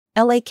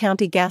LA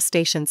County gas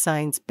station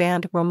signs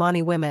banned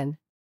Romani women.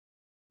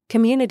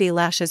 Community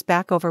lashes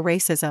back over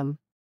racism.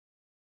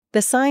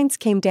 The signs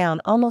came down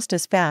almost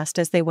as fast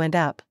as they went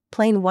up,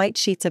 plain white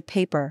sheets of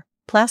paper,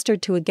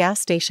 plastered to a gas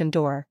station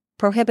door,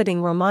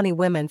 prohibiting Romani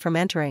women from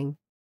entering.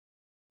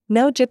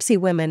 No Gypsy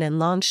women in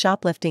long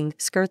shoplifting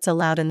skirts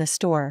allowed in the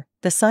store,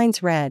 the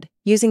signs read.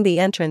 Using the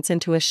entrance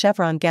into a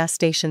Chevron gas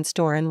station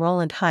store in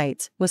Rowland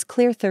Heights was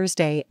clear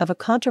Thursday of a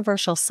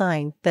controversial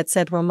sign that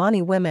said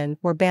Romani women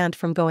were banned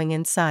from going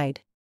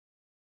inside.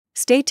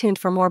 Stay tuned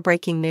for more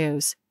breaking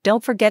news.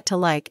 Don't forget to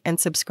like and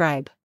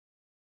subscribe.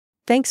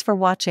 Thanks for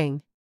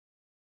watching.